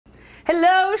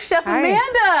Hello, Chef Hi.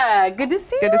 Amanda. Good to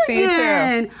see you. Good to see you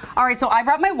again. too. All right, so I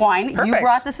brought my wine. Perfect. You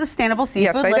brought the sustainable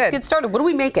seafood. Yes, I Let's did. get started. What are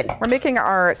we making? We're making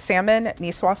our salmon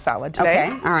Nicoise salad today.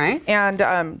 Okay, all right.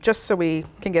 And just so we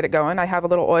can get it going, I have a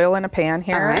little oil in a pan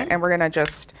here, All right. and we're gonna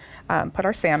just put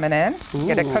our salmon in,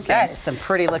 get it cooking. That is some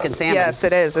pretty looking salmon. Yes,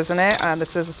 it is, isn't it?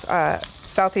 This is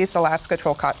Southeast Alaska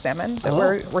troll-caught salmon that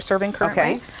we're serving currently.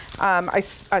 Okay. I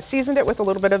seasoned it with a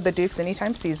little bit of the Duke's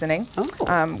Anytime seasoning,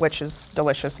 which is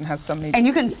delicious and has so many. And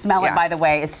you can smell it, Yeah. by the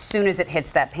way, as soon as it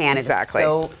hits that pan. Exactly.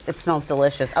 It smells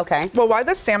delicious. Okay. Well, while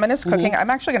this salmon is cooking, I'm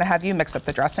actually going to have you mix up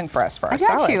the dressing for us for our I got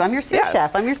salad. you. I'm your sous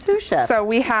chef. I'm your sous chef. So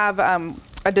we have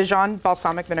a Dijon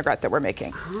balsamic vinaigrette that we're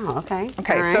making. Oh, okay.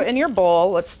 Okay, All right. so in your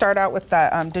bowl, let's start out with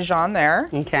the Dijon there.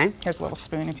 Okay. Here's a little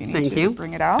spoon if you need Thank to you.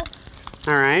 bring it out.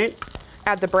 All right.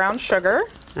 Add the brown sugar,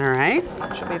 All right.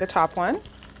 should be the top one.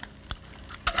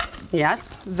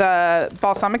 Yes. The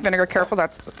balsamic vinegar, careful,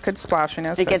 that's good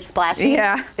splashiness. It gets splashy?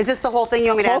 Yeah. Is this the whole thing? You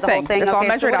want me to Whole add the whole thing. thing? It's all okay,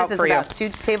 measured so what out is this, for you. about 2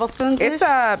 tablespoons? It's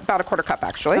about a quarter cup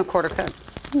actually. A quarter cup.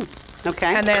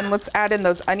 Okay. And then let's add in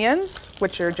those onions,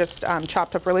 which are just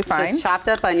chopped up really fine. Just chopped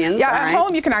up onions. Yeah, all at right.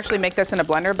 home you can actually make this in a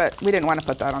blender, but we didn't want to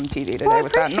put that on TV today Well, I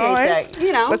with that appreciate noise. that,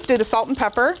 you know. Let's do the salt and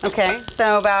pepper, Okay,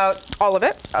 so about, all of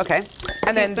it. okay.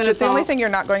 And then Teaspoon of just the only salt. thing you're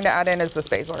not going to add in is this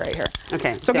basil right here.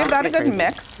 Okay. So give don't that a get good crazy.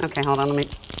 mix. Okay, hold on, let me,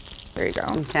 There you go.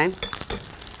 okay.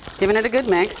 Giving it a good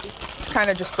mix. Kind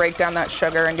of just break down that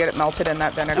sugar and get it melted in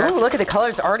that vinegar. Oh, look at the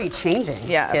color's already changing.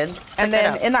 Yes. Kids. And Check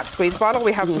then that out. in that squeeze bottle,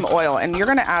 we have some oil, and you're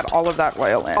going to add all of that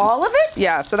oil in. All of it?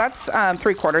 Yeah, so that's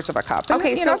 3/4 of a cup. And, Okay,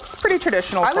 you so know, it's pretty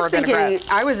traditional I for a was vinaigrette. thinking,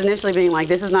 I was initially being like,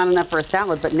 this is not enough for a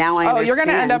salad, but now I understand. Oh, you're going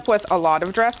to end up with a lot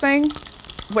of dressing,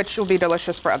 which will be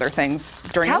delicious for other things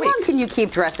during How the week. long can you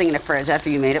keep dressing in the fridge after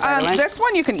you made it, by the way? This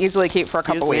one you can easily keep for a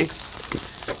couple Excuse me.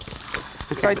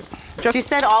 weeks. So I just She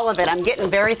said all of it. I'm getting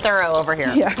very thorough over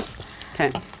here. yes. Okay.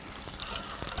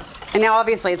 And now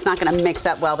obviously it's not going to mix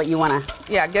up well, but you want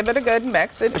to. Yeah, give it a good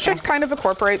mix. It should kind of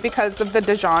incorporate because of the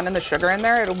Dijon and the sugar in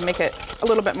there. It'll make it a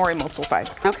little bit more emulsified.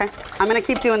 Okay. I'm going to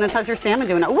keep doing this. How's your salmon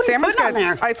doing? Oh, what are you Salmon's putting good.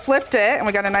 on there? I flipped it, and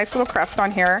we got a nice little crust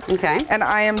on here. Okay. And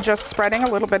I am just spreading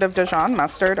a little bit of Dijon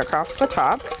mustard across the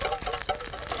top.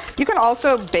 You can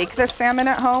also bake this salmon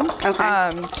at home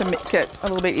to make it a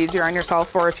little bit easier on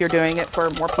yourself, or if you're doing it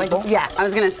for more people. Yeah, I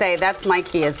was going to say, that's my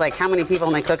key, is like, how many people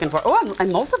am I cooking for? Oh, I'm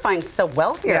emulsifying so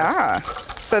well here. Yeah.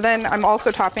 So then I'm also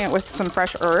topping it with some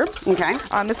fresh herbs. Okay.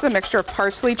 This is a mixture of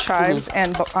parsley, chives,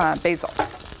 and basil.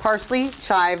 Parsley,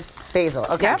 chives, basil.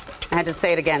 Okay. Yep. I had to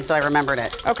say it again so I remembered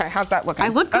it. Okay, how's that looking? I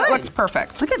look That good. looks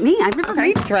perfect. Look at me. I've never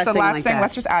made dressing So last like thing, that.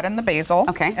 let's just add in the basil.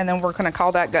 Okay. And then we're gonna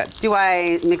call that good. Do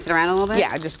I mix it around a little bit?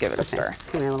 Yeah, just give it a stir.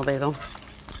 Give me a little basil.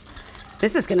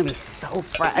 This is going to be so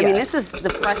fresh. I mean, this is the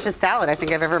freshest salad I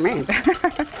think I've ever made.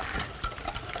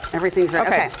 Everything's ready.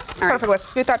 Okay. All right. Perfect. Let's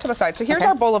scoot that to the side. So here's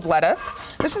our bowl of lettuce.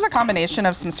 This is a combination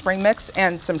of some spring mix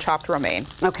and some chopped romaine.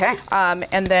 Okay.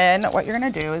 And then what you're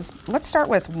going to do is let's start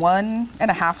with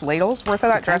 1.5 ladles worth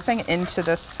of that dressing into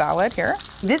this salad here.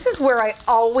 This is where I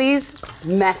always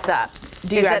mess up.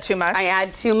 Do you add too much? I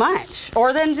add too much,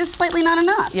 or then just slightly not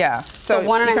enough. Yeah. So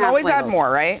 1.5 you can always add ladles.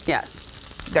 more, right? Yeah.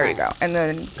 There you go. And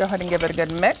then go ahead and give it a good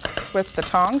mix with the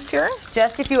tongs here.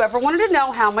 Just if you ever wanted to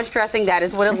know how much dressing, that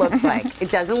is what it looks like.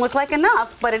 It doesn't look like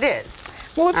enough, but it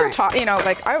is. Well, if All you're, right. you know,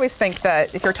 like I always think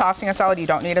that if you're tossing a salad, you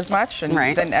don't need as much, and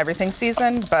then everything's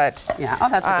seasoned. But yeah, oh,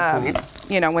 that's a good point.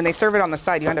 You know, when they serve it on the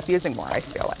side, you end up using more. I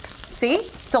feel like. See?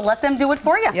 So let them do it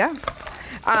for you. Yeah.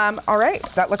 All right,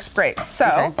 that looks great.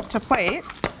 So to plate,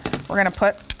 we're gonna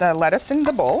put the lettuce in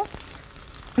the bowl.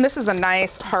 And this is a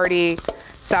nice hearty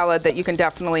salad that you can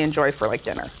definitely enjoy for like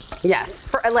dinner. Yes,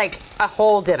 for like a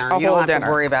whole dinner. You don't have to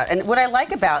worry about it. And what I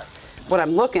like about what I'm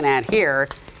looking at here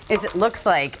is it looks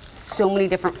like so many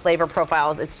different flavor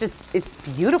profiles. It's just,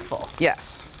 it's beautiful.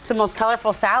 Yes. It's the most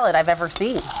colorful salad I've ever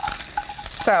seen.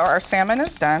 So our salmon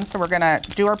is done. So we're gonna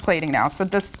do our plating now. So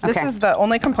this is the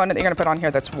only component that you're gonna put on here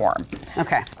that's warm.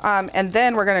 Okay. And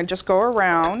then we're gonna just go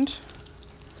around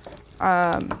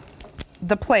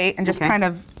the plate and just kind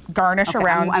of garnish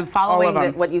around. I'm following all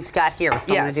of them. what you've got here,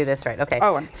 so I'm going to do this right. Okay.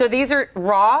 Oh, so these are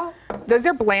raw? Those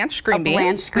are blanched green beans.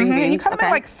 Blanched green beans. And you cut them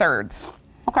in like thirds.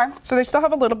 Okay. So they still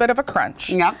have a little bit of a crunch.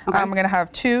 Yep. Okay. We're going to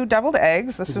have 2 deviled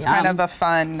eggs. This is kind of a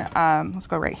fun, let's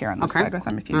go right here on this side with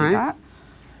them if you need that.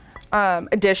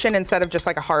 Addition instead of just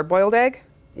like a hard-boiled egg.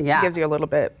 Yeah. It gives you a little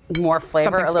bit more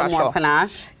flavor, a little more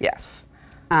panache. Yes.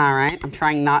 All right. I'm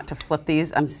trying not to flip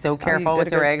these. I'm so careful with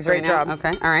your eggs right now.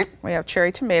 Okay. All right. We have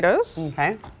cherry tomatoes.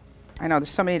 Okay. I know, there's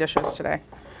so many dishes today.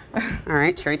 All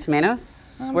right, cherry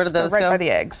tomatoes. Where do those go? go? Right by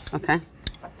the eggs. Okay.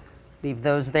 Leave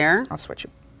those there. I'll switch you.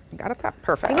 You got it that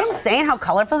perfect. See what I'm saying? How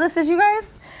colorful this is, you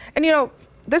guys? And you know,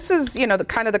 this is, you know, the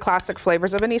kind of the classic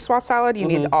flavors of a Nicoise salad. You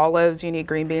need olives, you need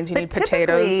green beans, you need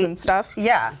potatoes and stuff.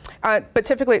 Yeah. But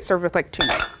typically it's served with like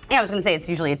tuna. Yeah, I was going to say it's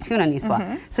usually a tuna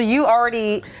Nicoise. So you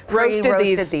already roasted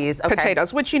these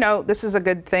potatoes, which, you know, this is a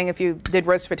good thing if you did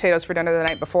roast potatoes for dinner the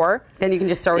night before. Then you can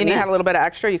just throw it in. And you had a little bit of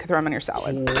extra, you could throw them in your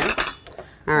salad. Genius.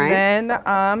 All right. Then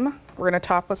we're going to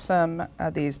top with some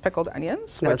of these pickled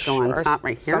onions, which are top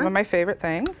right here. Some of my favorite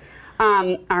things.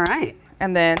 All right.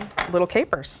 And then little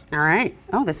capers. All right.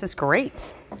 Oh, this is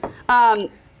great. You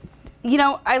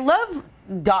know, I love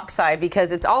dockside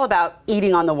because it's all about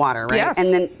eating on the water, right? Yes.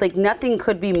 And then, like, nothing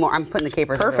could be more. I'm putting the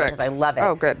capers everywhere because I love it.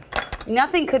 Oh, good.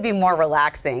 Nothing could be more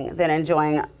relaxing than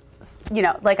enjoying, you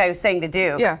know, like I was saying to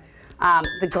do. Yeah.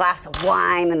 The glass of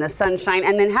wine and the sunshine,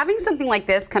 and then having something like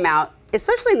this come out,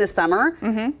 especially in the summer,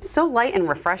 so light and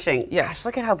refreshing. Yes. Gosh,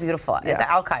 look at how beautiful. Yes. It's at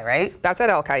Alki, right? That's at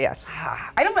Alki, yes.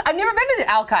 I've never been to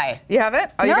Alki. You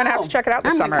haven't? Oh, you're gonna have to check it out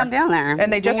this summer. I'm gonna come down there.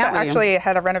 And they just actually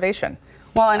had a renovation.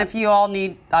 Well, and if you all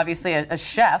need, obviously, a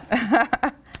chef,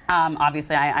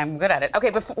 obviously I'm good at it.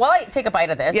 Okay, while I take a bite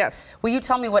of this, yes, will you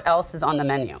tell me what else is on the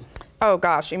menu? Oh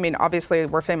gosh, I mean, obviously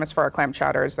we're famous for our clam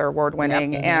chowders. They're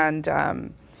award-winning,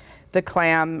 and the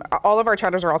clam. All of our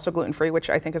chowders are also gluten-free, which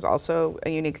I think is also a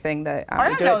unique thing that I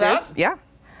didn't know that. Yeah.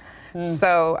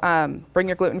 So bring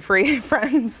your gluten-free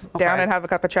friends down and have a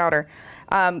cup of chowder.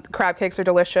 Crab cakes are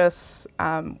delicious.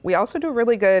 We also do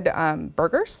really good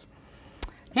burgers.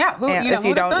 Yeah, if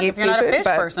you don't eat if you're not a fish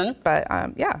person. But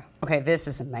yeah. Okay, this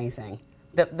is amazing.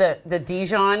 The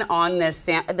Dijon on this,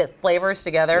 the flavors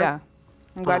together. Yeah.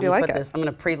 I'm glad you like it. I'm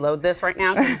going to preload this right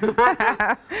now.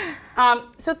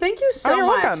 So thank you so you're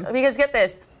much. welcome. Because get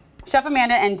this, Chef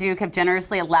Amanda and Duke have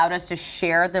generously allowed us to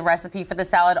share the recipe for the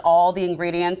salad, all the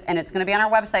ingredients, and it's going to be on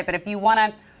our website. But if you want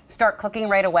to start cooking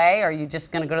right away, or you're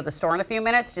just going to go to the store in a few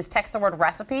minutes, just text the word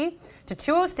recipe to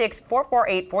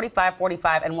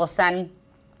 206-448-4545, and we'll send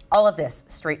all of this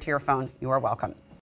straight to your phone. You are welcome.